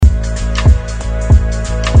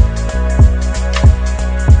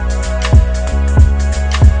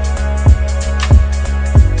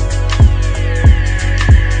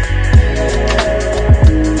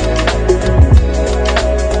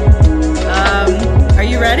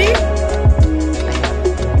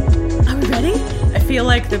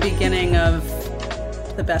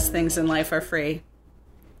best things in life are free.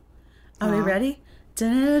 Are we ready?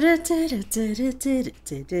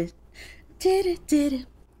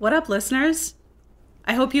 What up, listeners?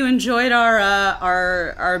 I hope you enjoyed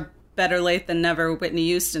our Better Late Than Never Whitney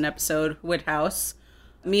Houston episode, Woodhouse.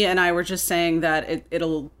 Mia and I were just saying that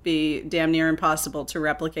it'll be damn near impossible to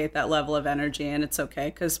replicate that level of energy, and it's okay,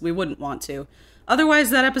 because we wouldn't want to.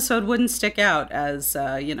 Otherwise, that episode wouldn't stick out as,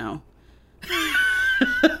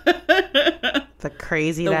 The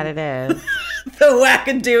crazy that it is. the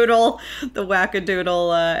wackadoodle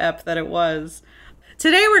ep that it was.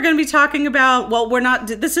 Today we're going to be talking about,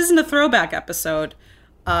 this isn't a throwback episode.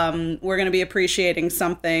 We're going to be appreciating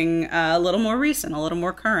something a little more recent, a little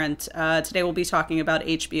more current. Today we'll be talking about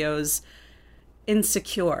HBO's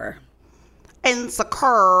Insecure.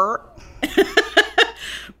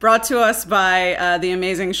 Brought to us by the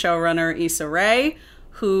amazing showrunner Issa Rae,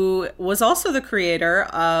 who was also the creator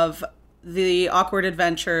of The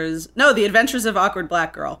Adventures of Awkward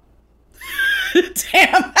Black Girl.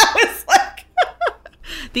 Damn, that was like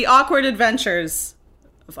The Awkward Adventures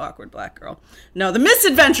of Awkward Black Girl. No, The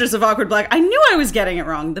Misadventures of Awkward Black. I knew I was getting it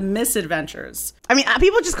wrong. The Misadventures. I mean,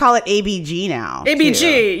 people just call it ABG now. ABG,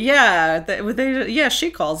 too. Yeah.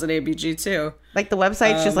 She calls it ABG too. Like the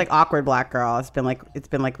website's just like Awkward Black Girl. It's been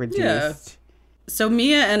like reduced. Yeah. So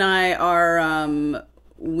Mia and I are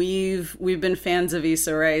we've been fans of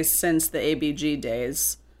Issa Rae since the ABG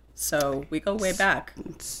days. So we go way back.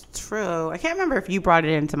 It's true. I can't remember if you brought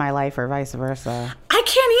it into my life or vice versa. I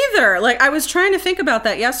can't either. Like, I was trying to think about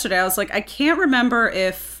that yesterday. I was like, I can't remember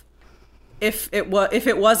if it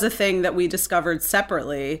was a thing that we discovered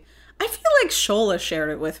separately. I feel like Shola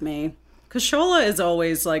shared it with me, because Shola is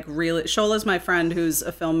always like really. Shola's my friend who's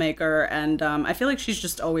a filmmaker, and I feel like she's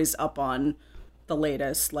just always up on the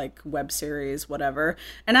latest like web series, whatever.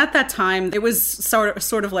 And at that time, it was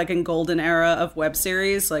sort of like in golden era of web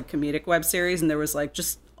series, like comedic web series, and there was like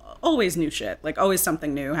just always new shit, like always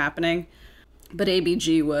something new happening. But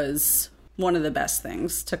ABG was one of the best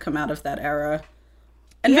things to come out of that era,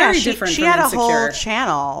 and very different. She from had Insecure. A whole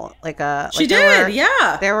channel, she did.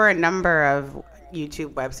 There were a number of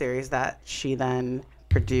YouTube web series that she then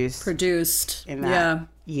produced in that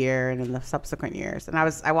year and in the subsequent years, and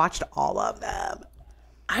I watched all of them.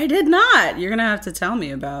 I did not. You're gonna have to tell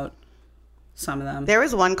me about some of them. There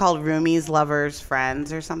was one called Roomies, Lovers,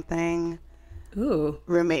 Friends or something. Ooh,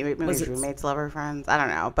 roommates, lover, friends. I don't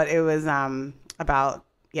know, but it was about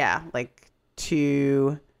like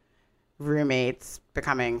two roommates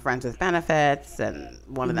becoming friends with benefits, and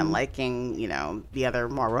one of them liking the other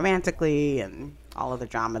more romantically, and all of the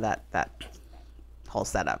drama that whole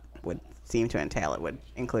setup would seem to entail. It would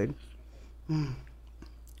include.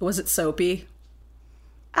 Was it soapy?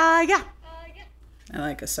 Yeah. I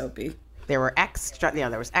like a soapy. There were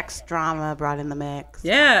there was X drama brought in the mix.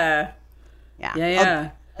 Yeah. Yeah.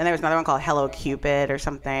 Yeah. And there was another one called Hello Cupid or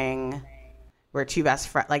something, where two best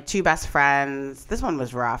friends. This one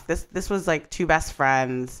was rough. This was like two best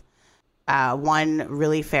friends, one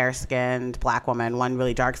really fair-skinned black woman, one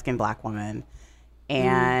really dark-skinned black woman,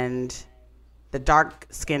 and the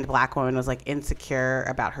dark-skinned black woman was like insecure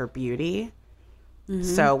about her beauty. Mm-hmm.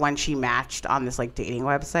 So when she matched on this like dating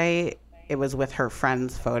website, it was with her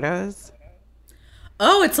friends' photos.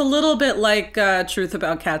 Oh, it's a little bit like Truth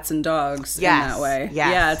About Cats and Dogs in that way.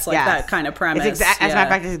 Yes, yeah, it's like that kind of premise. As a matter of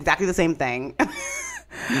fact, it's exactly the same thing,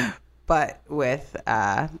 but with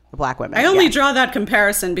black women. I only draw that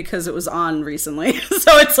comparison because it was on recently,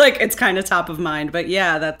 so it's like it's kind of top of mind. But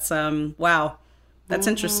yeah, that's wow, that's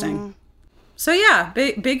interesting. So yeah,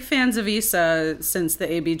 big fans of Issa since the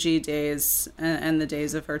ABG days and the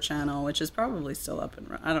days of her channel, which is probably still up and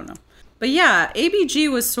running. I don't know. But yeah,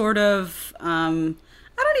 ABG was sort of, I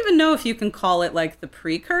don't even know if you can call it like the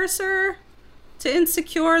precursor to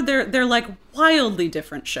Insecure. They're like wildly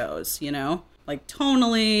different shows, like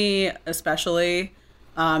tonally, especially.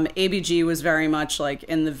 ABG was very much like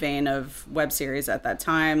in the vein of web series at that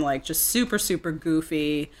time, like just super, super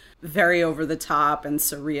goofy, very over the top and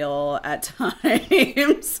surreal at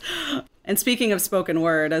times. And speaking of spoken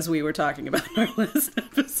word, as we were talking about in our last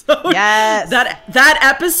episode, yes, that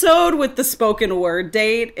episode with the spoken word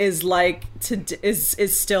date is like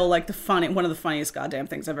is still like one of the funniest goddamn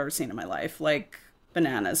things I've ever seen in my life. Like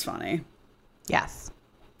bananas funny. Yes,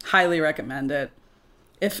 highly recommend it.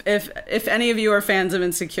 If any of you are fans of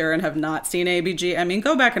Insecure and have not seen ABG, I mean,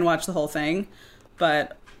 go back and watch the whole thing,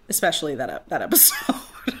 but especially that episode.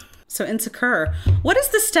 So Insecure, what is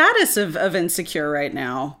the status of Insecure right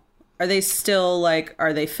now? Are they still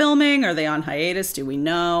are they filming? Are they on hiatus? Do we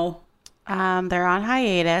know? They're on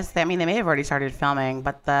hiatus. I mean, they may have already started filming,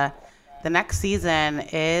 but the the next season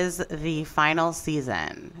is the final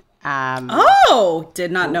season.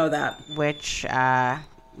 Did not know that. Which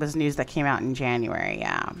was news that came out in January.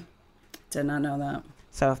 Yeah. Did not know that.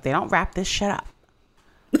 So if they don't wrap this shit up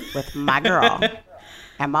with my girl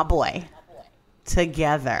and my boy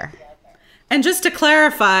together. And just to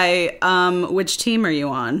clarify, which team are you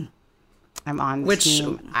on? I'm on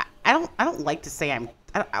team. I don't like to say I'm.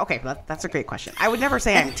 Okay, that's a great question. I would never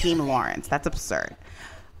say I'm Team Lawrence. That's absurd.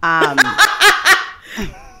 But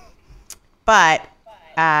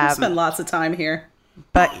I spend lots of time here.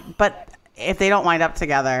 But if they don't wind up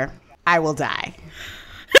together, I will die.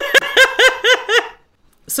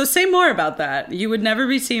 So say more about that. You would never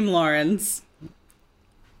be Team Lawrence,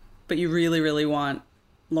 but you really, really want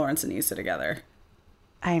Lawrence and Issa together.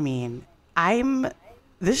 I mean,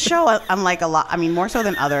 this show, unlike a lot, I mean, more so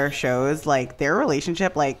than other shows, like their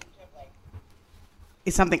relationship, like,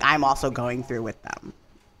 is something I'm also going through with them.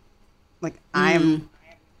 Like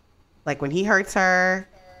like when he hurts her,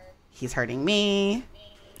 he's hurting me.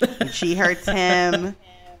 When she hurts him,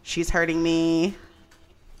 she's hurting me.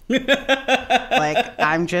 Like,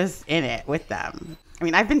 I'm just in it with them. I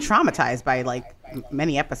mean, I've been traumatized by like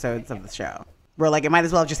many episodes of the show where like it might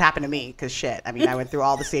as well have just happened to me because shit. I mean, I went through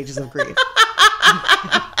all the stages of grief.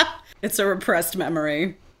 It's a repressed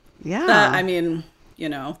memory. Yeah. I mean, you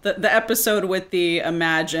know, the episode with the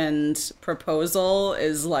imagined proposal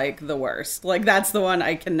is like the worst. Like, that's the one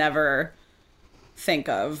I can never think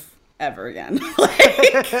of ever again. Like,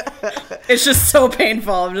 it's just so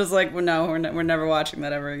painful. I'm just like, well, no, we're never watching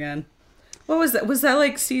that ever again. What was that? Was that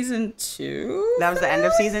like season 2? That was the end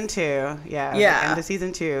of season 2. Yeah. Yeah. The end of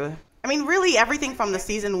season 2. I mean, really everything from the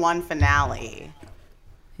season 1 finale.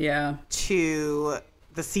 Yeah. To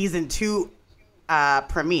the season 2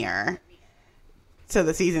 premiere to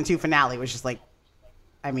the season 2 finale was just like,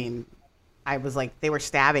 I mean, I was like, they were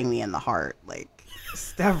stabbing me in the heart like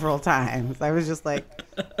several times. I was just like,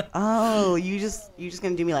 oh, you just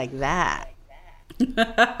gonna do me like that? there's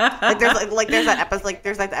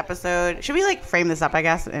that episode. Should we like frame this up, I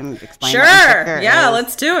guess, and explain? Sure. Yeah,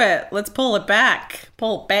 let's do it. Let's pull it back.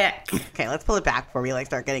 Okay, let's pull it back before we like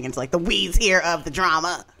start getting into like the weeds here of the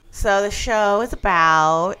drama. So the show is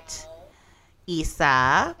about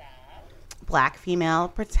Issa, Black female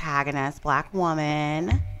protagonist, Black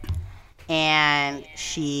woman, and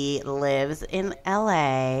she lives in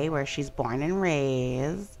LA where she's born and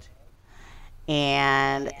raised.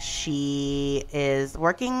 And she is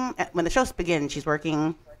working, when the show begins, she's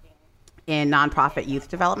working in nonprofit youth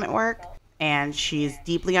development work. And she's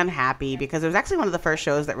deeply unhappy because it was actually one of the first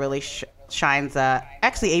shows that really shines.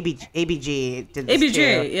 Actually, ABG did this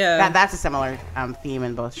too. Yeah. That's a similar theme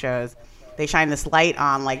in both shows. They shine this light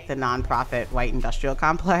on like the nonprofit white industrial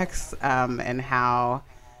complex and how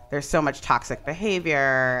there's so much toxic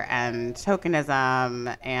behavior and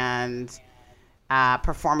tokenism and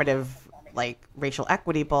performative like racial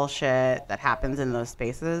equity bullshit that happens in those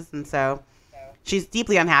spaces. And so she's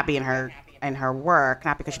deeply unhappy in her work,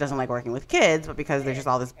 not because she doesn't like working with kids, but because there's just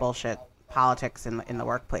all this bullshit politics in the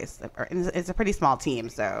workplace. It's a pretty small team,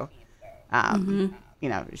 so you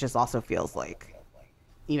know, it just also feels like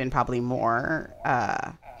even probably more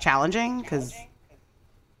challenging because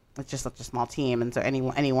it's just such a small team, and so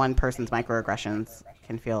any one person's microaggressions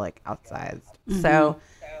can feel like outsized. So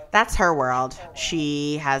that's her world.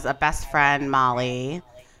 She has a best friend, Molly,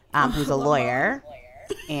 who's a lawyer,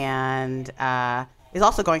 and is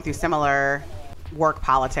also going through similar work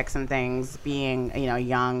politics and things, being, you know,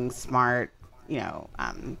 young, smart, you know,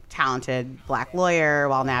 talented Black lawyer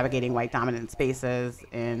while navigating white dominant spaces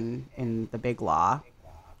in the big law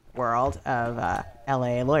world of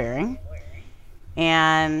LA lawyering.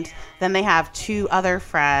 And then they have 2 other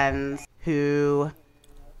friends who,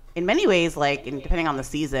 in many ways, like, depending on the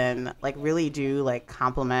season, like, really do, like,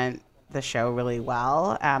 complement the show really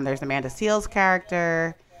well. There's Amanda Seales'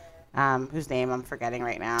 character, whose name I'm forgetting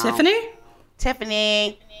right now.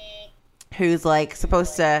 Tiffany, who's, like,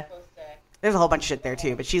 supposed to... There's a whole bunch of shit there,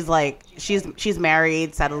 too. But she's, like... She's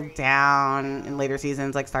married, settled down in later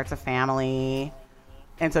seasons, like, starts a family.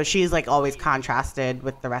 And so she's, like, always contrasted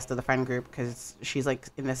with the rest of the friend group because she's, like,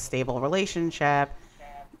 in this stable relationship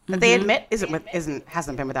that they admit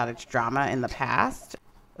hasn't been without its drama in the past.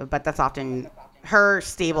 But that's often her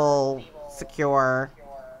stable, secure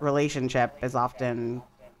relationship is often,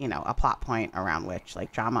 you know, a plot point around which,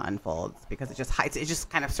 like, drama unfolds because it just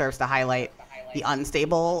kind of serves to highlight the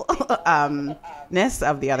unstable ness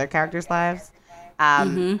of the other characters' lives.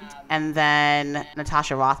 And then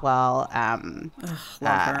Natasha Rothwell,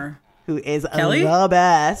 love her. who is Kelly? the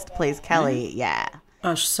best, plays Kelly. Yeah.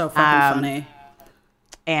 Oh, she's so fucking funny.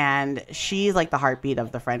 And she's like the heartbeat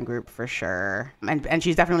of the friend group for sure. And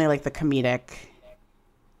she's definitely like the comedic.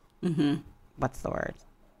 What's the word?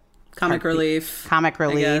 Comic relief. Comic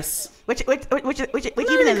relief. I guess. Which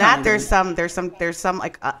even in that there's some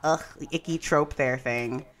like icky trope there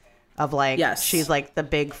thing of like she's like the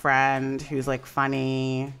big friend who's like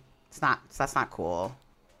funny. That's not cool.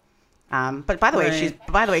 But by the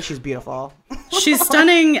way, she's beautiful. She's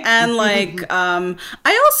stunning, and like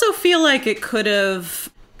I also feel like it could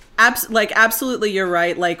have absolutely you're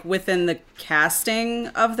right, like within the casting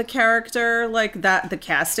of the character, like that the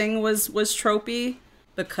casting was tropey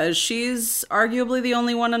because she's arguably the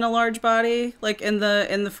only one in a large body like in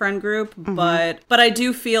the friend group, but I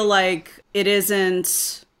do feel like it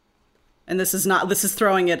isn't. And this is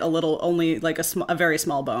throwing it a little, only like a very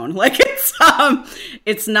small bone. Like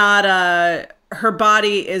it's not her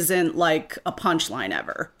body isn't like a punchline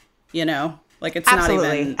ever, you know, like it's not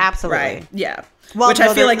even right. Yeah. Well, which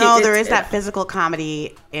I feel like there is that physical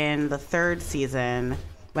comedy in the third season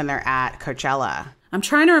when they're at Coachella. I'm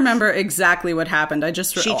trying to remember exactly what happened. I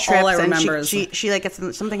just all I remember is she like gets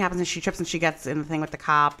something happens and she trips and she gets in the thing with the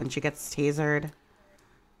cop and she gets tasered.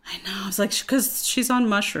 I know. It's like because she's on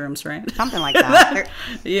mushrooms, right? Something like that.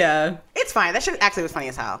 Yeah, it's fine. That shit actually was funny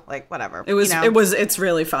as hell. Like whatever. It was. You know? It's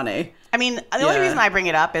really funny. I mean, the only reason I bring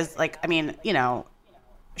it up is like, I mean, you know,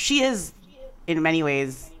 she is in many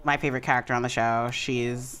ways my favorite character on the show.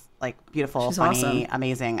 She's like beautiful, she's funny, awesome.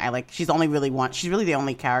 Amazing. She's really the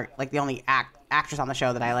only character, like the only actress on the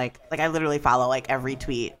show that I like. Like I literally follow like every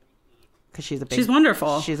tweet because she's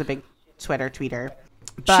wonderful. She's a big Twitter tweeter.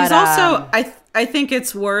 But, she's also I think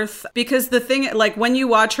it's worth, because the thing, like when you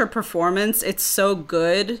watch her performance, it's so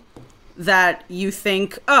good that you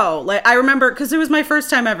think, oh, like I remember because it was my first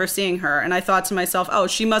time ever seeing her, and I thought to myself, oh,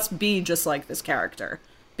 she must be just like this character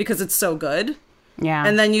because it's so good. Yeah.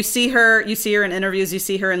 And then you see her in interviews, you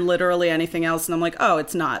see her in literally anything else, and I'm like, oh,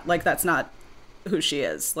 it's not like that's not who she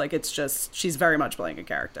is. Like it's just she's very much playing a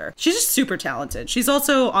character. She's just super talented. She's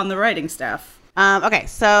also on the writing staff. Okay,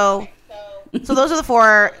 so those are the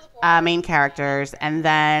four main characters, and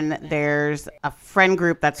then there's a friend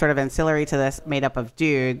group that's sort of ancillary to this, made up of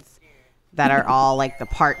dudes that are all like the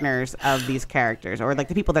partners of these characters, or like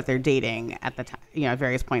the people that they're dating at the time, you know, at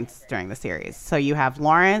various points during the series. So you have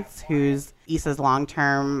Lawrence, who's Issa's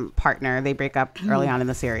long-term partner. They break up early on in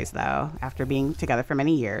the series, though, after being together for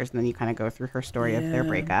many years, and then you kind of go through her story of their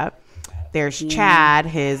breakup. There's Chad,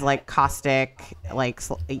 his like caustic, like,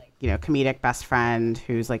 you know, comedic best friend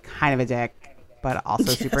who's like kind of a dick, but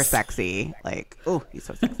also super sexy. Like, oh, he's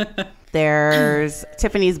so sexy. There's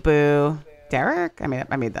Tiffany's boo, Derek. I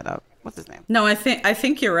made that up. What's his name? No, I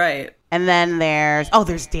think you're right. And then there's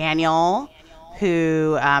Daniel,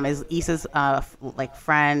 who is Issa's like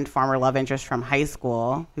friend, former love interest from high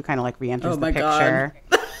school, who kind of like re-enters the picture.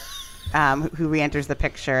 Who re-enters the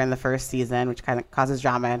picture in the first season, which kind of causes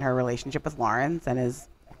drama in her relationship with Lawrence, and is,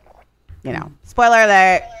 you know, spoiler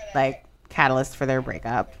alert, like catalyst for their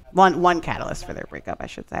breakup. One catalyst for their breakup, I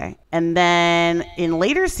should say. And then in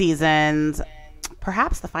later seasons,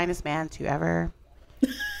 perhaps the finest man to ever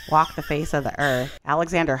walk the face of the earth,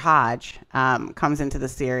 Alexander Hodge, comes into the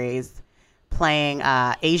series playing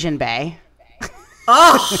Asian Bae.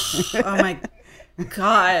 Oh my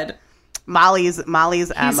God. Molly's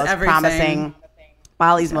most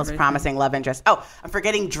promising love interest. Oh, I'm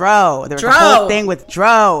forgetting Dro. There was a whole thing with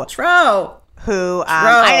Dro. Who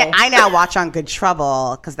I now watch on Good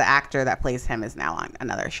Trouble because the actor that plays him is now on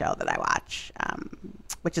another show that I watch,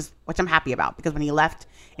 which I'm happy about, because when he left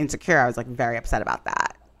Insecure, I was like very upset about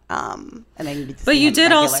that. And I needed to. But you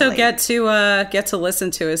did regularly. Also get to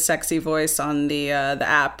listen to his sexy voice on the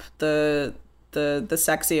app, the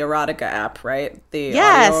sexy erotica app, right? The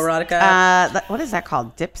audio erotica app. What is that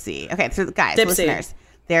called? Dipsy. Okay, so guys, listeners,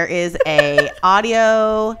 there is a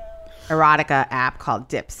audio erotica app called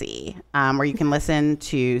Dipsy, where you can listen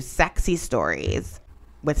to sexy stories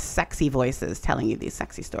with sexy voices telling you these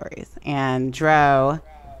sexy stories. And Dro,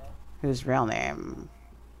 whose real name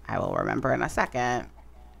I will remember in a second,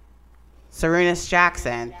 Sarunas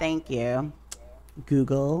Jackson. Thank you,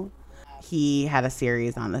 Google. He had a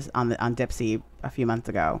series on Dipsy a few months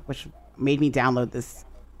ago, which made me download this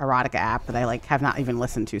erotica app that I like have not even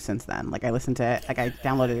listened to since then. Like I listened to it, like I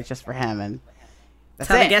downloaded it just for him, and that's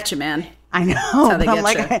how they get you, man. I know. I'm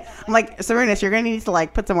like, Sarunas, you're gonna need to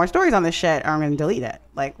like put some more stories on this shit, or I'm gonna delete it.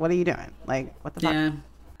 Like, what are you doing? Like, what the fuck? Yeah,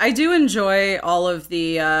 I do enjoy all of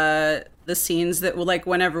the scenes that, like,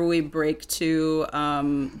 whenever we break to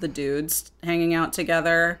the dudes hanging out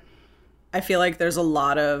together, I feel like there's a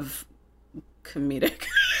lot of comedic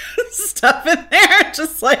stuff in there.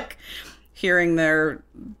 Just like hearing their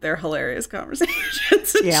hilarious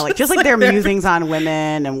conversations. Yeah, like just like their musings on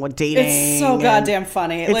women and what dating. It's so goddamn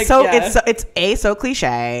funny. It's like, so yeah. it's A, so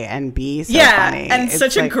cliche, and B, so funny. And it's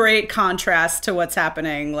such like, a great contrast to what's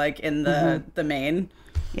happening like in the main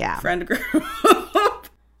friend group.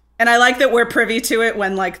 And I like that we're privy to it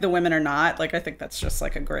when like the women are not. Like I think that's just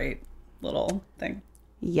like a great little thing.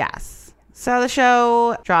 Yes. So the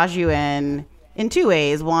show draws you in two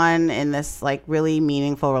ways. One, in this like really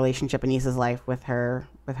meaningful relationship in Issa's life with her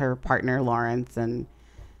partner Lawrence, and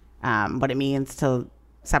what it means to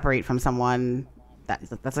separate from someone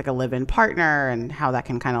that's like a live-in partner, and how that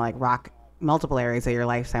can kind of like rock multiple areas of your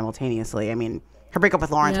life simultaneously. I mean, her breakup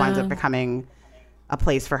with Lawrence winds up becoming a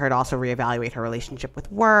place for her to also reevaluate her relationship with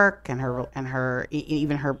work and her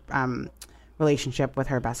relationship with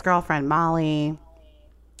her best girlfriend Molly.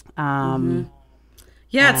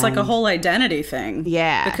 Yeah, it's like a whole identity thing.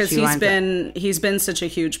 Yeah, because he's been such a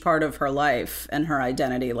huge part of her life and her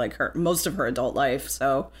identity, like most of her adult life.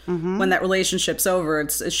 So when that relationship's over,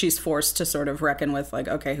 she's forced to sort of reckon with like,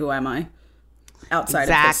 okay, who am I outside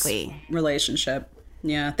of this relationship?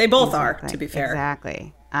 Yeah, they both are, to be fair.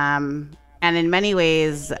 Exactly. And in many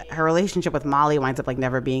ways, her relationship with Molly winds up like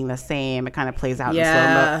never being the same. It kind of plays out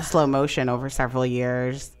in slow motion over several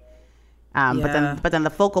years. But then the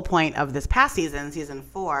focal point of this past season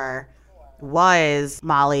 4, was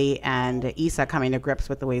Molly and Issa coming to grips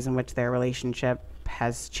with the ways in which their relationship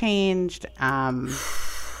has changed,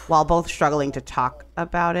 while both struggling to talk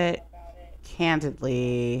about it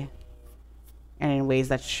candidly and in ways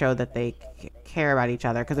that show that they care about each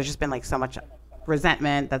other. Because there's just been like so much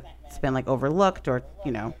resentment that's been like overlooked, or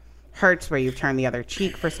hurts where you've turned the other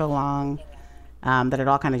cheek for so long, that it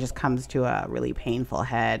all kind of just comes to a really painful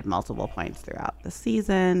head multiple points throughout the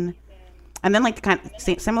season. And then like kind of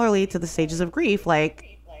similarly to the stages of grief,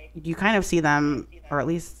 like you kind of see them, or at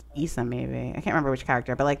least Issa maybe, I can't remember which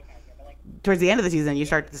character, but like towards the end of the season, you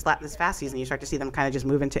start this past season, you start to see them kind of just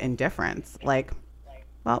move into indifference, like,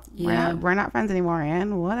 well, we're not friends anymore,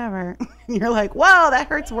 and whatever. And you're like, whoa, that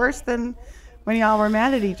hurts worse than when y'all were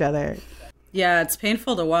mad at each other. Yeah, it's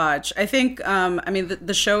painful to watch. I think,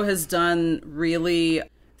 the show has done really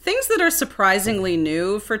things that are surprisingly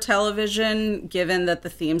new for television, given that the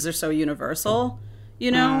themes are so universal.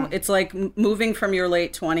 It's like moving from your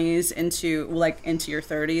late 20s into your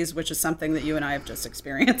 30s, which is something that you and I have just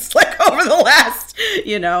experienced like over the last,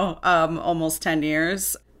 almost 10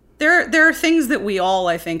 years. There are things that we all,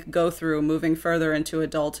 I think, go through moving further into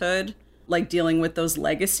adulthood, like dealing with those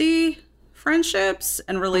legacy friendships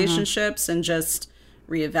and relationships and just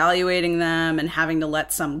reevaluating them and having to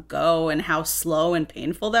let some go, and how slow and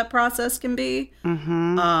painful that process can be. And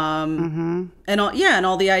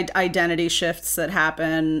all the identity shifts that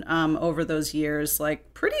happen over those years,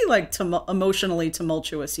 like pretty like emotionally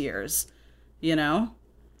tumultuous years,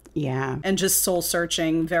 Yeah. And just soul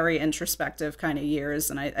searching, very introspective kind of years.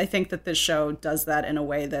 And I think that this show does that in a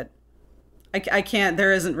way that I can't,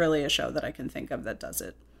 there isn't really a show that I can think of that does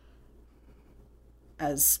it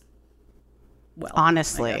as well.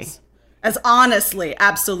 Honestly,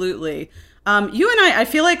 absolutely. You and I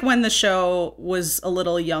feel like when the show was a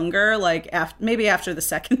little younger, like maybe after the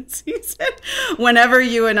second season, whenever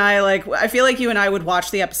you and I I feel like you and I would watch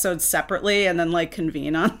the episodes separately and then like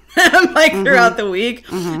convene on them like throughout the week.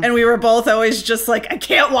 And we were both always just like, I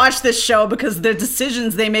can't watch this show because the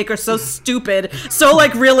decisions they make are so stupid, so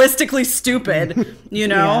like realistically stupid,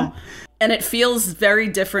 Yeah. And it feels very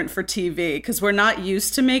different for TV because we're not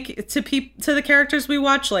used to to the characters we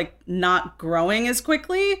watch like not growing as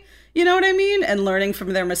quickly. You know what I mean? And learning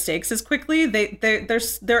from their mistakes as quickly. They're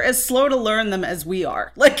as slow to learn them as we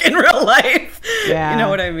are, like in real life. Yeah, you know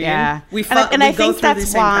what I mean? Yeah. We go through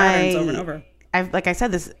these same patterns over and over. Like I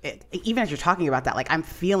said, even as you're talking about that, like I'm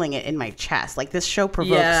feeling it in my chest. Like this show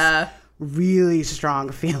provokes really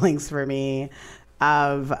strong feelings for me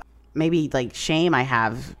of maybe like shame I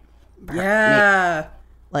have.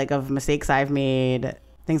 Like of mistakes I've made,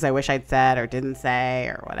 things I wish I'd said or didn't say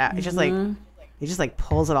or whatever. It's just like, it just like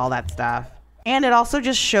pulls at all that stuff. And it also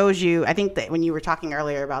just shows you, I think that when you were talking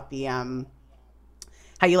earlier about the,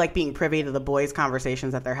 how you like being privy to the boys'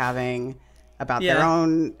 conversations that they're having about their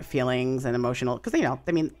own feelings and emotional, because,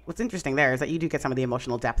 what's interesting there is that you do get some of the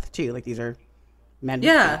emotional depth too. Like these are men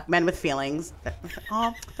with feelings.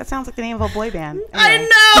 That sounds like the name of a boy band. Anyway. I know!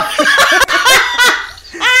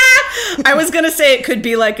 I was gonna say it could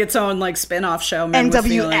be like its own like spin-off show, Men with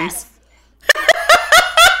Feelings.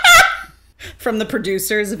 From the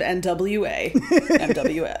producers of NWA,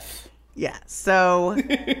 MWF. Yeah, so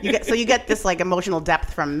you get this like emotional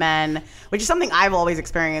depth from men, which is something I've always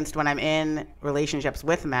experienced when I'm in relationships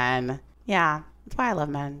with men. Yeah, that's why I love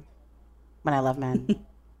men. when I love men.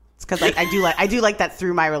 It's because like I do like that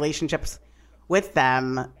through my relationships with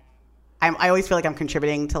them. I always feel like I'm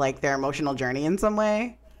contributing to like their emotional journey in some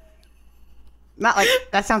way. Not like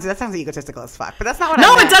that sounds egotistical as fuck, but that's not what I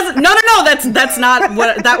meant. No, it doesn't. No. That's not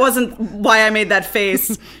what. That wasn't why I made that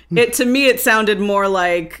face. To me, it sounded more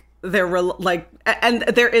like there were like, and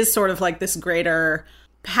there is sort of like this greater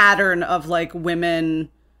pattern of like women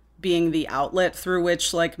being the outlet through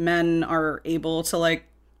which like men are able to like,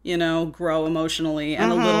 you know, grow emotionally,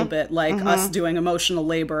 and a little bit like us doing emotional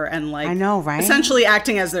labor and like, I know, right? Essentially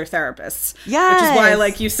acting as their therapists. Yes. Which is why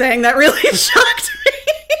like you saying that really shocked me.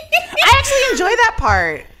 I actually enjoy that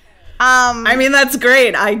part. I mean, that's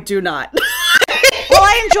great. I do not. Well,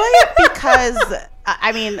 I enjoy it because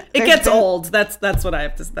I mean, it gets old. That's what I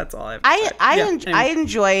have to. That's all I have to say. I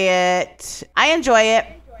enjoy it. I enjoy it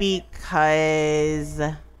because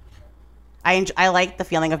I like the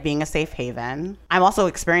feeling of being a safe haven. I'm also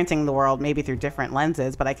experiencing the world maybe through different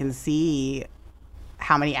lenses, but I can see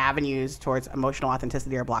how many avenues towards emotional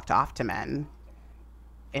authenticity are blocked off to men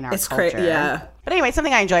in our culture. Yeah. But anyway,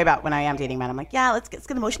 something I enjoy about when I am dating men, I'm like, yeah, let's get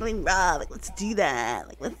emotionally raw. Like, let's do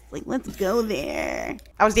that. Let's go there.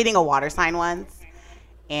 I was dating a water sign once,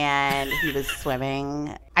 and he was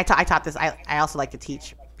swimming. I taught this. I also like to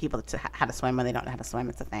teach people how to swim when they don't know how to swim.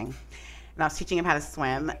 It's a thing. And I was teaching him how to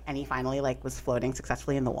swim, and he finally like was floating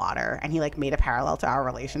successfully in the water, and he like made a parallel to our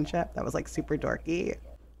relationship that was like super dorky,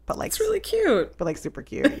 but like it's really cute. But like super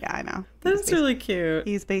cute. Yeah, I know. That's really cute.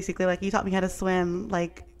 He's basically like, you taught me how to swim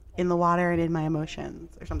like in the water and in my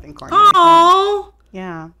emotions, or something corny. Oh,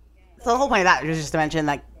 yeah. So the whole point of that was just to mention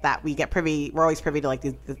like that we're always privy to like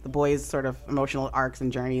the boys' sort of emotional arcs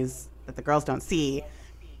and journeys that the girls don't see.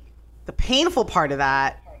 The painful part of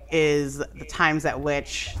that is the times at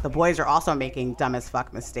which the boys are also making dumb as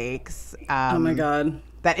fuck mistakes. Oh my God.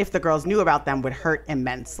 That if the girls knew about them would hurt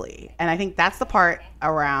immensely. And I think that's the part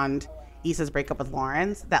around Issa's breakup with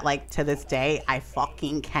Lawrence that like to this day I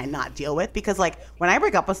fucking cannot deal with, because like when I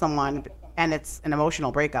break up with someone and it's an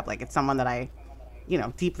emotional breakup, like it's someone that I, you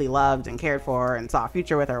know, deeply loved and cared for and saw a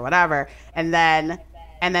future with or whatever, and then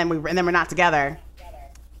we're not together,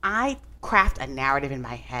 I craft a narrative in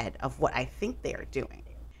my head of what I think they are doing.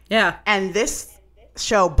 Yeah. And this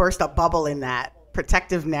show burst a bubble in that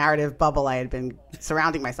protective narrative bubble I had been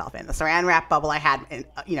surrounding myself in. The saran wrap bubble I had, in,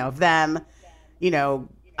 you know, of them, you know,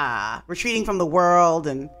 retreating from the world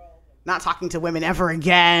and not talking to women ever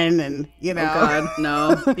again, and, you know. Oh God,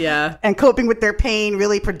 no. Yeah. And coping with their pain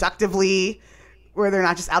really productively, where they're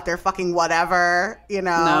not just out there fucking whatever, you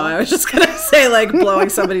know. No, I was just going to say, like, blowing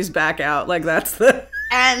somebody's back out. Like, that's the...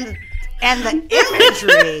 And the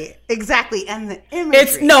imagery, exactly, and the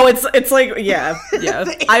imagery. It's like, yeah.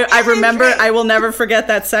 I remember, I will never forget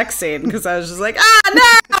that sex scene, because I was just like, no!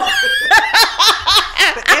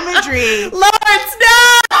 The imagery. Lawrence,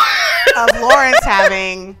 no! Of Lawrence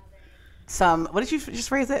having some, what did you just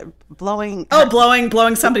phrase it? Blowing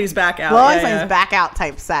somebody's back out. Blowing somebody's back out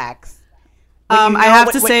type sex. I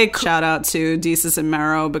have to say shout out to Desus and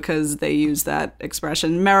Mero, because they use that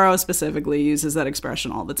expression. Mero specifically uses that expression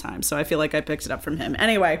all the time, so I feel like I picked it up from him.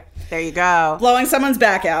 Anyway, there you go. Blowing someone's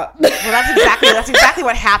back out. Well, that's exactly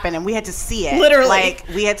what happened, and we had to see it. Literally, like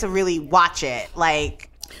we had to really watch it. Like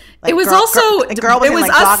it was the girl was in like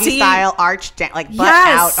doggy style, arched down, like butt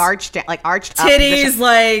out, arched down, like arched titties, up,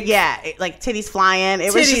 like like titties flying.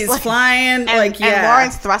 It was just like, flying, and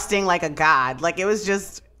Lawrence thrusting like a god. Like it was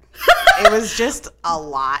just a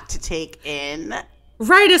lot to take in.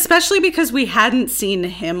 Right, especially because we hadn't seen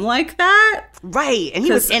him like that. Right, and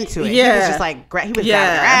he was into it. Yeah. He was just like, he was grabbing her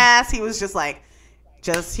ass. He was just like,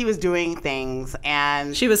 he was doing things,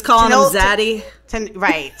 and she was calling him Zaddy. To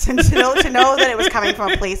know that it was coming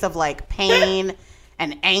from a place of like pain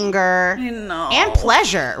and anger and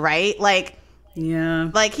pleasure, right? Like,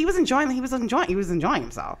 yeah, like he was enjoying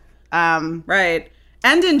himself. Right.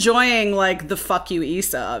 And enjoying, like, the fuck you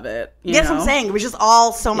Issa of it. That's what I'm saying. It was just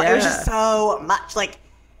all so much. Yeah. It was just so much, like,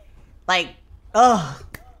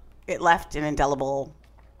 it left an indelible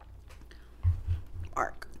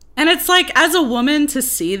mark. And it's like, as a woman, to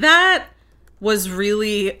see that was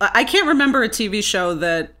really... I can't remember a TV show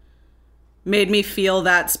that made me feel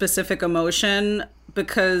that specific emotion,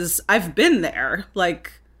 because I've been there.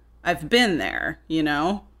 Like, I've been there, you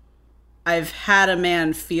know? I've had a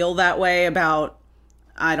man feel that way about...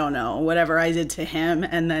 I don't know, whatever I did to him,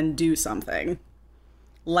 and then do something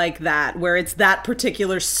like that, where it's that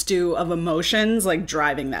particular stew of emotions, like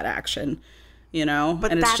driving that action, you know?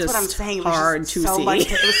 But and that's it's just what I'm saying. Hard to see.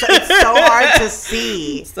 It's so hard to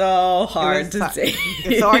see. So hard to see.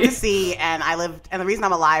 It's so hard to see, and the reason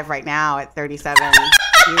I'm alive right now at 37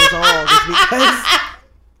 years old is because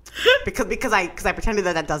because I pretended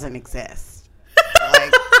that doesn't exist.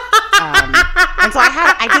 Like, and so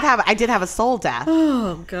I did have a soul death.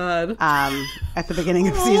 Oh God. At the beginning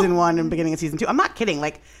of season 1 and beginning of season 2. I'm not kidding.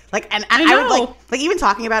 And I would like even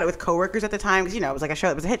talking about it with coworkers at the time, because it was like a show.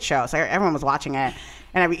 It was a hit show, so everyone was watching it.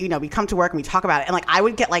 And we come to work and we talk about it, and I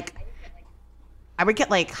would get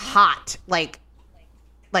hot, like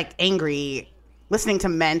angry, listening to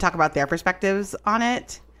men talk about their perspectives on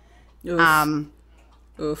it. Oof.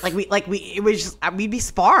 Oof. It was just, we'd be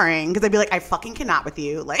sparring, because I'd be like, I fucking cannot with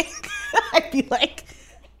you. I'd be like,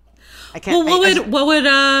 I can't. Well,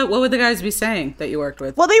 what would the guys be saying that you worked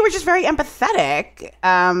with? Well, they were just very empathetic,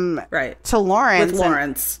 right, to Lawrence. With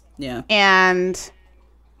Lawrence, yeah, and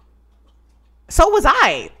so was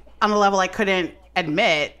I, on a level I couldn't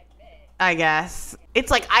admit. I guess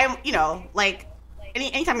it's like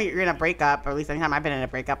anytime you're in a breakup, or at least anytime I've been in a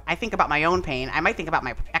breakup, I think about my own pain. I might think about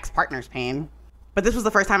my ex-partner's pain, but this was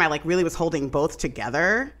the first time I really was holding both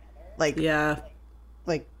together,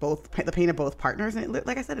 both the pain of both partners, and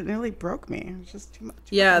like I said, it nearly broke me. It was just too much.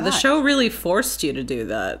 Yeah, the show really forced you to do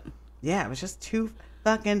that. Yeah, it was just too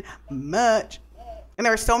fucking much. And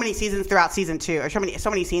there were so many seasons throughout season 2, or so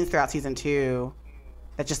many scenes throughout season 2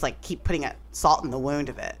 that just keep putting a salt in the wound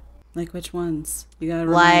of it. Like which ones? You gotta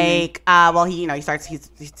remember.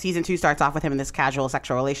 Season 2 starts off with him in this casual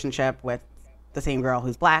sexual relationship with the same girl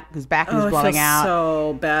who's black, who's blowing out.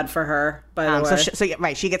 So bad for her, by the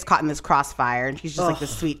way. She gets caught in this crossfire, and she's just like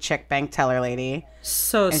this sweet chick bank teller lady.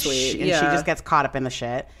 So sweet. She just gets caught up in the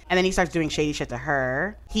shit. And then he starts doing shady shit to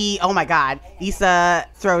her. Oh my God, Issa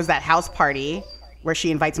throws that house party where she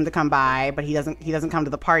invites him to come by, but he doesn't come to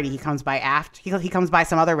the party. He comes by he comes by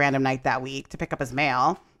some other random night that week to pick up his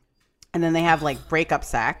mail. And then they have breakup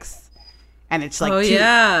sex, and it's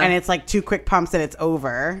and it's 2 quick pumps and it's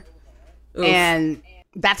over. Oof. And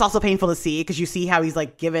that's also painful to see, because you see how he's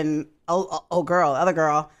giving other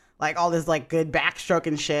girl all this good backstroke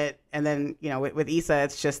and shit, and then with Issa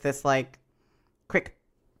it's just this quick,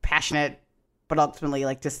 passionate, but ultimately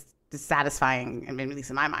dissatisfying, I mean, at least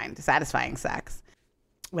in my mind, dissatisfying sex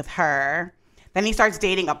with her. Then he starts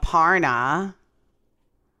dating Aparna,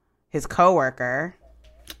 his coworker.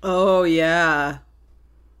 Oh yeah,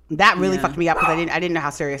 that really fucked me up, because I didn't know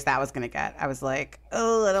how serious that was gonna get. I was like,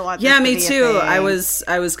 oh, I don't want. Yeah, me too. I was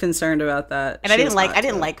concerned about that. And I didn't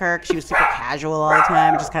like her, because she was super casual all the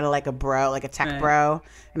time, just kind of like a bro, like a tech bro.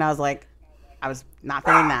 And I was like, I was not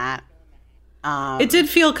feeling that. It did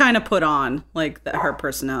feel kind of put on, her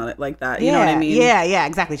personality, like that. You know what I mean? Yeah,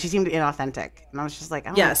 exactly. She seemed inauthentic, and I was just like,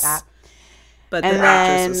 I don't like that. But the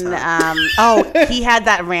actress was hot. He had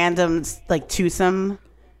that random twosome.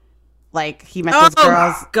 He met those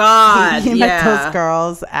girls. God, he met those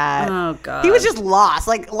girls at. Oh God, he was just lost.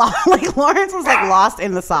 Lawrence was lost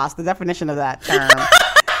in the sauce. The definition of that term.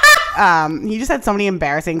 He just had so many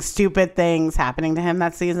embarrassing, stupid things happening to him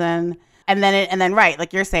that season. And then right,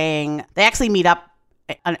 like you're saying, they actually meet up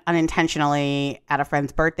unintentionally at a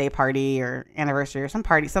friend's birthday party or anniversary or some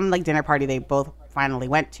dinner party they both finally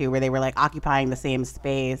went to, where they were occupying the same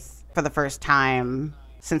space for the first time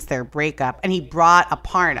since their breakup. And he brought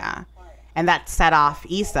Aparna. And that set off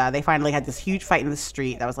Issa. They finally had this huge fight in the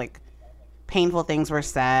street. That was painful things were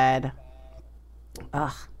said.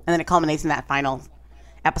 Ugh. And then it culminates in that final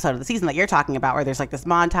episode of the season that you're talking about, where there's this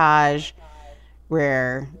montage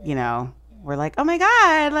where, we're like, oh my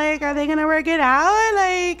God, are they gonna work it out?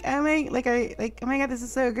 Oh my God, this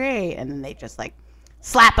is so great. And then they just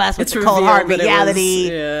slap us with the cold hard reality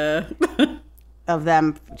of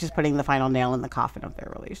them just putting the final nail in the coffin of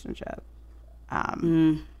their relationship.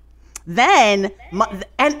 Then,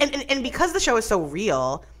 and because the show is so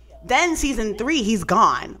real, then season 3, he's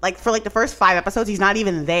gone. For the first 5 episodes, he's not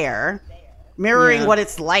even there, mirroring what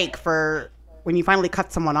it's like for when you finally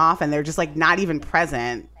cut someone off and they're just not even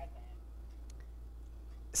present.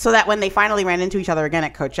 So that when they finally ran into each other again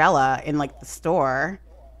at Coachella in the store,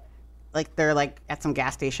 they're at some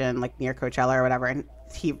gas station near Coachella or whatever, and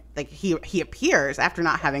he appears after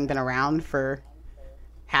not having been around for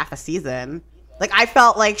half a season. I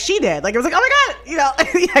felt like she did. It was oh my God,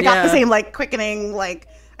 I got the same quickening, I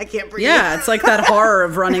can't breathe. Yeah, it's that horror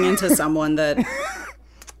of running into someone that.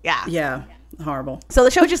 Yeah, horrible. So the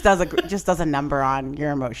show just does a number on your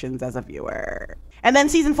emotions as a viewer. And then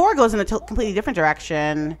season 4 goes in a completely different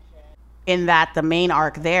direction, in that the main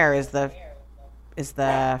arc there is the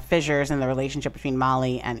fissures in the relationship between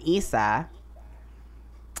Molly and Issa.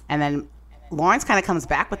 And then Lawrence kind of comes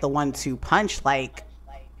back with the 1-2 punch,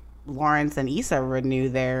 Lawrence and Issa renew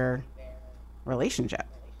their relationship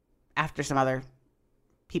after some other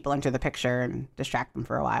people enter the picture and distract them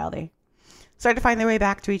for a while. They start to find their way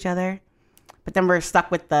back to each other. But then we're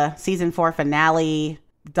stuck with the season 4 finale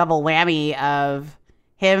double whammy of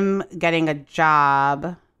him getting a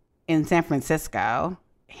job in San Francisco,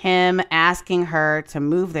 him asking her to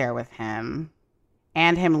move there with him,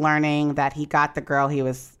 and him learning that he got the girl he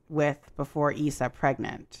was with before Issa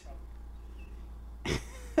pregnant.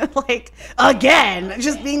 Like, again,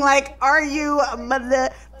 just being like, are you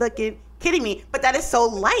motherfucking kidding me? But that is so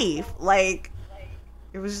life. Like,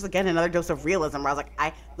 it was just, again, another dose of realism where I was like,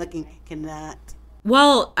 I fucking cannot.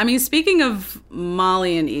 Well, I mean, speaking of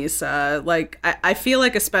Molly and Issa, like, I feel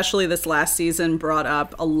like especially this last season brought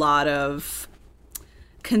up a lot of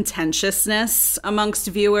contentiousness amongst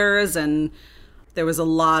viewers, and there was a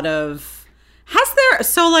lot of...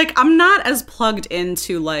 So, like, I'm not as plugged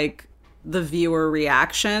into, like, the viewer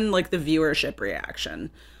reaction, like the viewership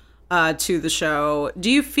reaction to the show.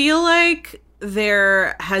 Do you feel like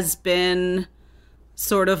there has been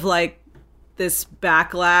sort of like this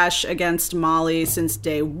backlash against Molly since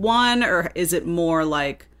day one, or is it more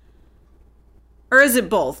like, or is it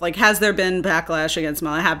both? Like, has there been backlash against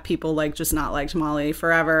Molly? Have people like just not liked Molly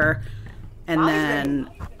forever? And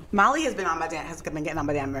Molly has been getting on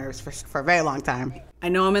my damn nerves for a very long time. I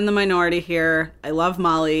know I'm in the minority here. I love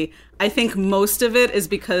Molly. I think most of it is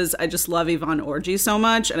because I just love Yvonne Orji so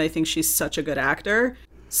much, and I think she's such a good actor.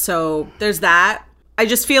 So there's that. I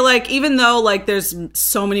just feel like even though like there's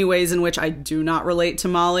so many ways in which I do not relate to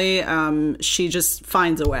Molly, she just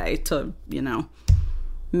finds a way to, you know,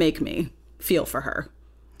 make me feel for her.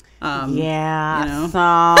 So I'm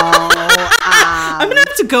gonna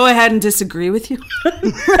have to go ahead and disagree with you.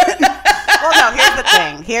 Well, no, here's the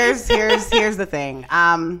thing. Here's the thing.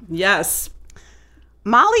 Yes.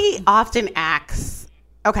 Molly often acts,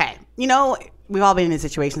 okay, you know, we've all been in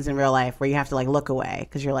situations in real life where you have to like look away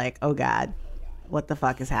because you're like, oh God, what the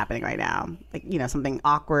fuck is happening right now? Like, you know, something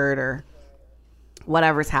awkward or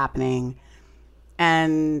whatever's happening.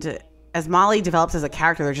 And as Molly develops as a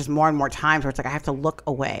character, there's just more and more times where it's like I have to look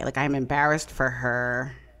away. Like, I'm embarrassed for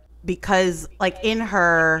her because like in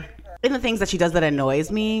the things that she does that annoys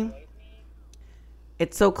me,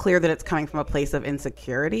 it's so clear that it's coming from a place of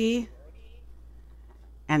insecurity.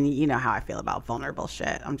 And you know how I feel about vulnerable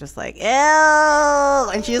shit. I'm just like, ew.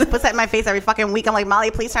 And she just puts that in my face every fucking week. I'm like, Molly,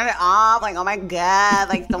 please turn it off. Like, oh my God.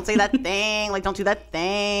 Like, don't say that thing. Like, don't do that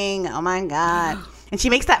thing. Oh my God. And she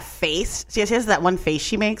makes that face. She has that one face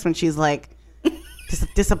she makes when she's like just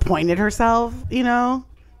disappointed herself, you know?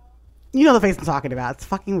 You know the face I'm talking about. It's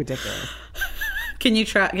fucking ridiculous. Can you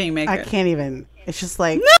make it? I can't even. It's just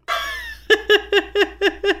like...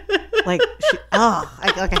 Like,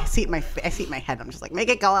 I see it in my head. I'm just like, make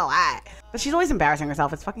it go away. But she's always embarrassing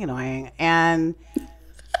herself. It's fucking annoying. And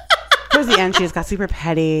towards the end, she just got super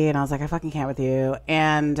petty, and I was like, I fucking can't with you.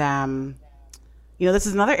 And you know, this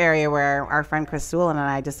is another area where our friend Chris Sewell and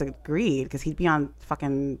I disagreed because he'd be on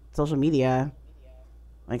fucking social media,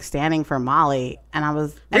 like standing for Molly, and I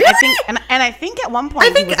was, and really? I think at one point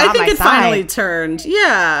I think it finally turned.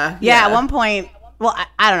 Yeah. At one point. Well,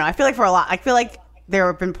 I don't know. I feel like there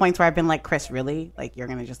have been points where I've been like, Chris, really? Like, you're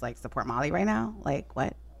going to just like support Molly right now? Like,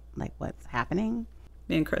 what? Like, what's happening?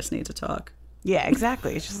 Me and Chris need to talk. Yeah,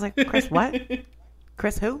 exactly. It's just like, Chris, what?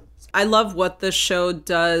 Chris who? I love what the show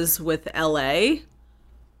does with LA.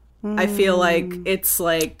 I feel like it's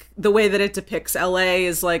like the way that it depicts LA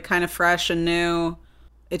is like kind of fresh and new.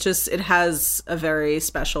 It has a very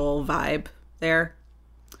special vibe there.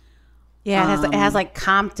 Yeah, it has like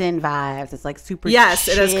Compton vibes. It's like super yes,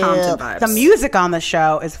 chill. It has Compton vibes. The music on the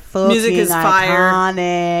show is fucking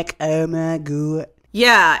iconic. Fire. Oh my God.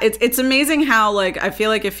 Yeah, it's amazing how like I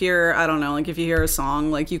feel like if you're, I don't know, like if you hear a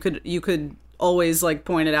song, like you could always like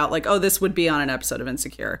point it out like, oh, this would be on an episode of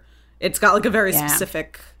Insecure. It's got like a very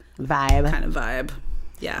specific vibe. Kind of vibe.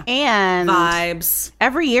 Yeah. And vibes.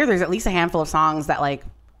 Every year there's at least a handful of songs that like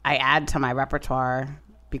I add to my repertoire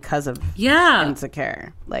because of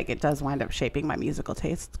Insecure. Like, it does wind up shaping my musical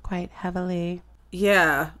tastes quite heavily.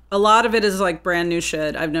 Yeah. A lot of it is like brand new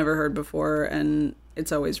shit I've never heard before, and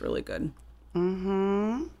it's always really good.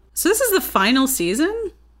 Mm-hmm. So this is the final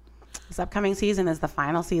season? This upcoming season is the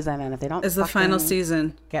final season, and if they don't is the final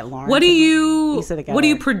season get Lauren what do you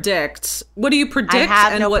predict? What do you predict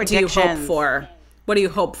and what do you hope for? What do you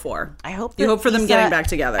hope for? I hope you hope for them getting back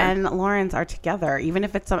together. And Lawrence are together, even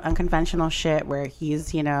if it's some unconventional shit where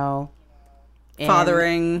he's, you know,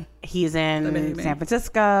 fathering. He's in San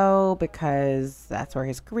Francisco because that's where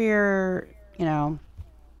his career, you know,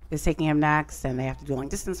 is taking him next, and they have to do long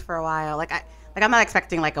distance for a while. I'm not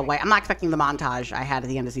expecting I'm not expecting the montage I had at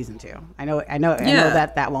the end of season 2. I know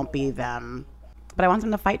that won't be them, but I want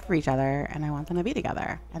them to fight for each other, and I want them to be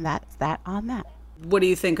together, and that's that on that. What do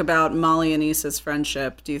you think about Molly and Issa's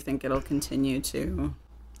friendship? Do you think it'll continue to?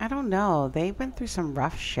 I don't know. They went through some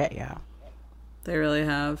rough shit, yeah. They really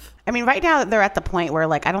have. I mean, right now they're at the point where,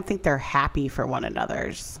 like, I don't think they're happy for one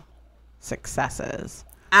another's successes.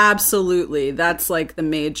 Absolutely. That's like the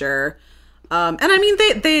major. And I mean,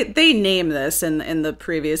 they name this in the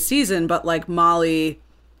previous season, but like Molly,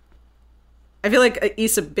 I feel like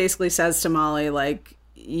Issa basically says to Molly, like,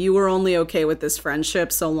 you were only okay with this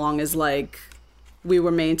friendship so long as like we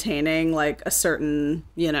were maintaining like a certain,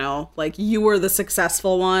 you know, like you were the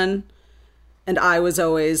successful one and I was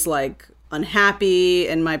always like unhappy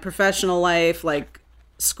in my professional life, like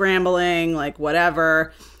scrambling, like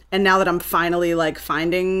whatever. And now that I'm finally like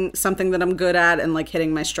finding something that I'm good at and like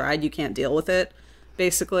hitting my stride, you can't deal with it,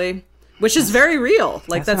 basically. Which is very real.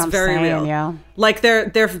 Like that's very saying, real. yeah. Like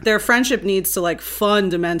their friendship needs to like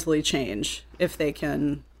fundamentally change if they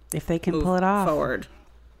can pull it off forward.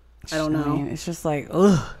 I don't know. I mean, it's just like,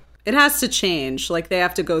 ugh. It has to change. Like they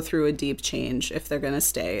have to go through a deep change if they're gonna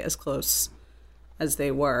stay as close as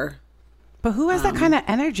they were. But who has that kind of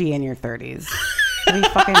energy in your 30s? To be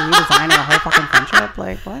fucking redesigning a whole fucking friendship?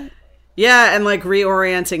 Like, what? Yeah, and like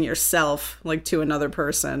reorienting yourself like to another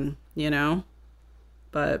person, you know?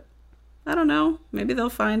 But I don't know. Maybe they'll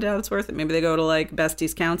find out it's worth it. Maybe they go to like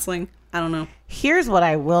besties counseling. I don't know. Here's what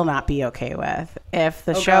I will not be okay with. If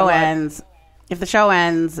the show ends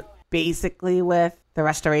basically with the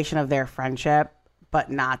restoration of their friendship, but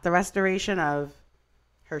not the restoration of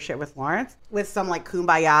her shit with Lawrence, with some like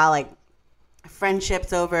kumbaya, like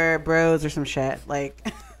friendships over bros or some shit. Like,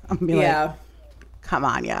 I'm gonna be like, come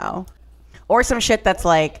on, yo. Or some shit that's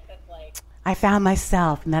like, I found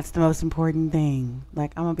myself and that's the most important thing.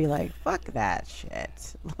 Like, I'm gonna be like, fuck that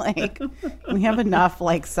shit. Like, we have enough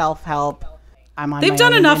like self-help. They've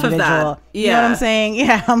done enough of that. Yeah. You know what I'm saying?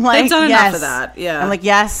 Yeah. I'm like, they've done yes. enough of that. Yeah. I'm like,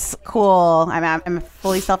 yes, cool. I'm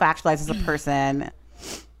fully self-actualized as a person.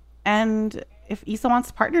 And if Issa wants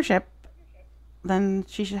a partnership, then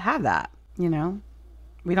she should have that. You know,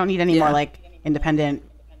 we don't need any more like independent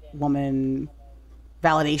woman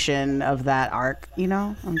validation of that arc. You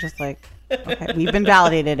know, I'm just like, okay, we've been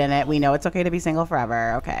validated in it. We know it's okay to be single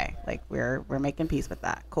forever. Okay, like we're making peace with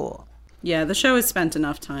that. Cool. Yeah, the show has spent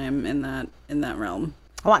enough time in that realm.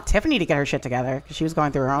 I want Tiffany to get her shit together because she was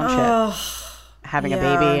going through her own shit, having a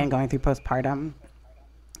baby and going through postpartum.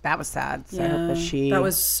 That was sad. So I hope that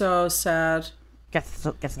was so sad. Gets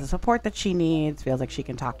the support that she needs, feels like she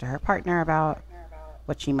can talk to her partner about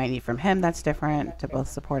what she might need from him that's different to both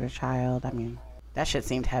support a child. I mean, that shit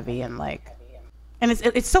seemed heavy and like, and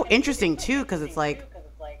it's so interesting too because it's like,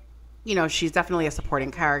 you know, she's definitely a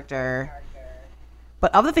supporting character,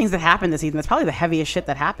 but of the things that happened this season, that's probably the heaviest shit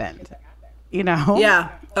that happened, you know? Yeah.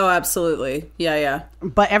 Oh, absolutely. Yeah.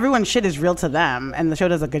 But everyone's shit is real to them, and the show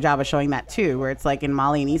does a good job of showing that too, where it's like in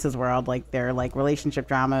Molly and Issa's world, like they're like relationship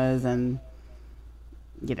dramas and,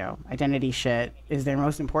 you know, identity shit is their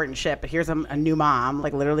most important shit. But here's a new mom,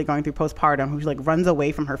 like literally going through postpartum, who like runs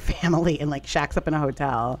away from her family and like shacks up in a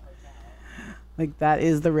hotel. Like that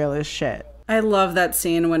is the realest shit. I love that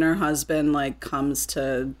scene when her husband like comes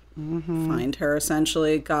to find her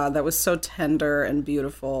essentially. God, that was so tender and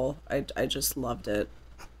beautiful. I just loved it.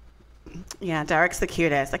 Yeah, Derek's the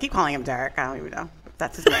cutest. I keep calling him Derek. I don't even know if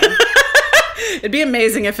that's his name. It'd be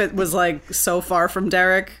amazing if it was like so far from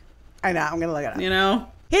Derek. I know. I'm going to look it up. You know?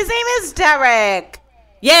 His name is Derek.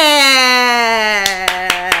 Yeah.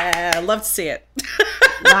 Love to see it.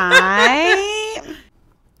 Right?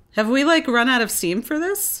 Have we like run out of steam for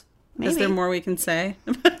this? Maybe. Is there more we can say?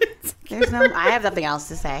 I have nothing else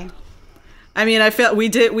to say. I mean, I feel we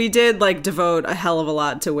did like devote a hell of a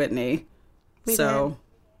lot to Whitney. We did.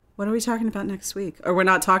 What are we talking about next week? Or we're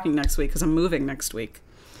not talking next week because I'm moving next week.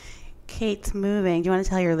 Kate's moving. Do you want to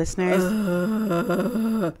tell your listeners?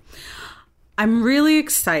 I'm really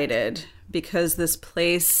excited because this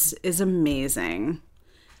place is amazing.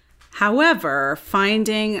 However,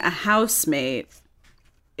 finding a housemate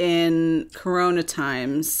in Corona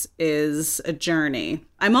times is a journey.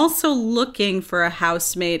 I'm also looking for a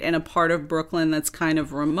housemate in a part of Brooklyn that's kind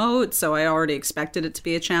of remote, so I already expected it to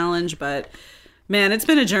be a challenge, but man, it's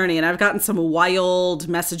been a journey and I've gotten some wild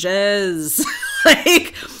messages.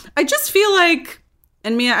 Like, I just feel like,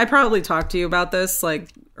 and Mia, I probably talked to you about this like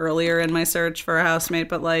earlier in my search for a housemate,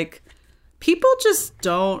 but like people just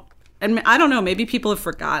don't, and I don't know, maybe people have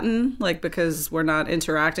forgotten, like because we're not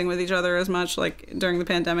interacting with each other as much like during the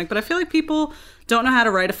pandemic, but I feel like people don't know how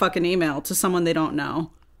to write a fucking email to someone they don't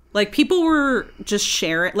know. Like people were just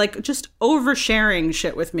sharing, like just oversharing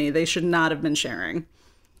shit with me they should not have been sharing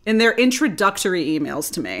in their introductory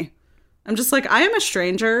emails to me. I'm just like, I am a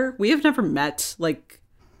stranger. We have never met. Like,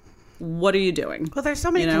 what are you doing? Well, there's so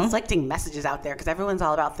many You know? conflicting messages out there because everyone's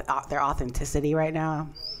all about their authenticity right now.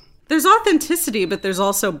 There's authenticity, but there's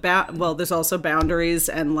also there's also boundaries,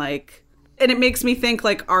 and like, and it makes me think,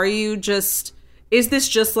 like, is this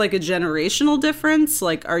just like a generational difference?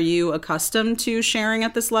 Like, are you accustomed to sharing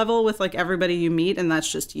at this level with like everybody you meet and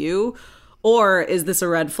that's just you? Or is this a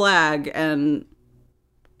red flag, and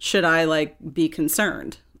should I like be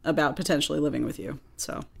concerned about potentially living with you?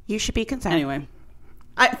 So You should be concerned. anyway,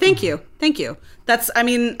 thank you.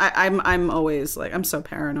 I'm always like, I'm so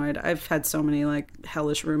paranoid. I've had so many like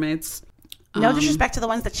hellish roommates. No disrespect to the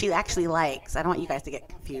ones that she actually likes. I don't want you guys to get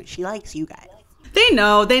confused. She likes you guys. They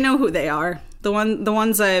know who they are. The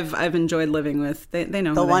ones I've enjoyed living with. They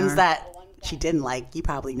know The who they ones are. that she didn't like, you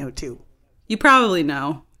probably know too. You probably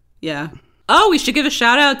know. Yeah. Oh, we should give a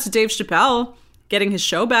shout out to Dave Chappelle getting his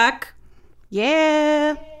show back.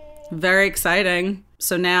 Yeah. Very exciting.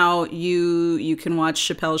 So now you can watch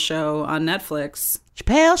Chappelle's show on Netflix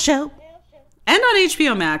Chappelle Show. and on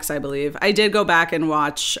HBO Max, I believe. I did go back and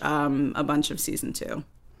watch a bunch of season 2.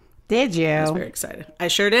 Did you? I was very excited. I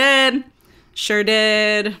sure did. Sure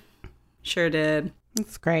did.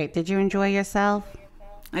 That's great. Did you enjoy yourself?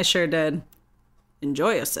 I sure did.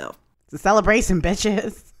 Enjoy yourself. It's a celebration,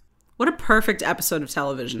 bitches. What a perfect episode of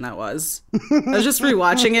television that was. I was just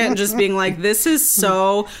rewatching it and just being like, this is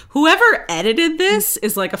so... Whoever edited this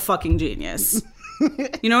is like a fucking genius.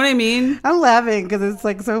 You know what I mean? I'm laughing because it's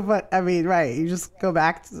like so fun. I mean, right. You just go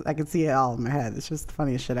back. I can see it all in my head. It's just the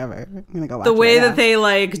funniest shit ever. I'm going to go watch The way it, yeah. that they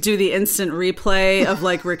like do the instant replay of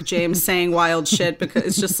like Rick James saying wild shit, because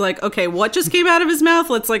it's just like, okay, what just came out of his mouth?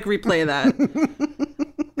 Let's like replay that.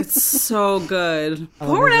 It's so good.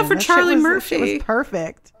 Pour it out for That shit Charlie was- Murphy. It was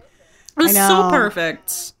perfect. It was I so know.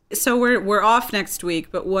 perfect. So we're off next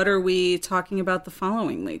week, but what are we talking about the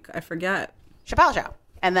following week? I forget. Chappelle Show.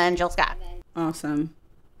 And then Jill Scott. Awesome.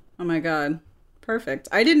 Oh my god. Perfect.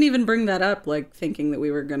 I didn't even bring that up, like thinking that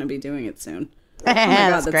we were going to be doing it soon. Oh my god,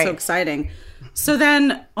 that's great. so exciting. So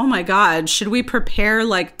then, oh my god, should we prepare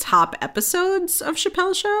like top episodes of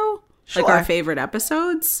Chappelle Show? Like Sure. our favorite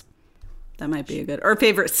episodes? That might be a good, or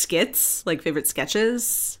favorite skits, like favorite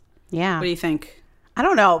sketches. Yeah. What do you think? I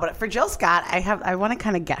don't know, but for Jill Scott, I want to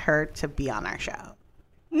kind of get her to be on our show.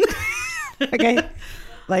 Okay.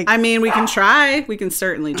 Like, I mean, we can try. We can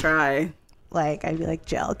certainly try. like I'd be like,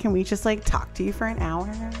 Jill, can we just like talk to you for an hour?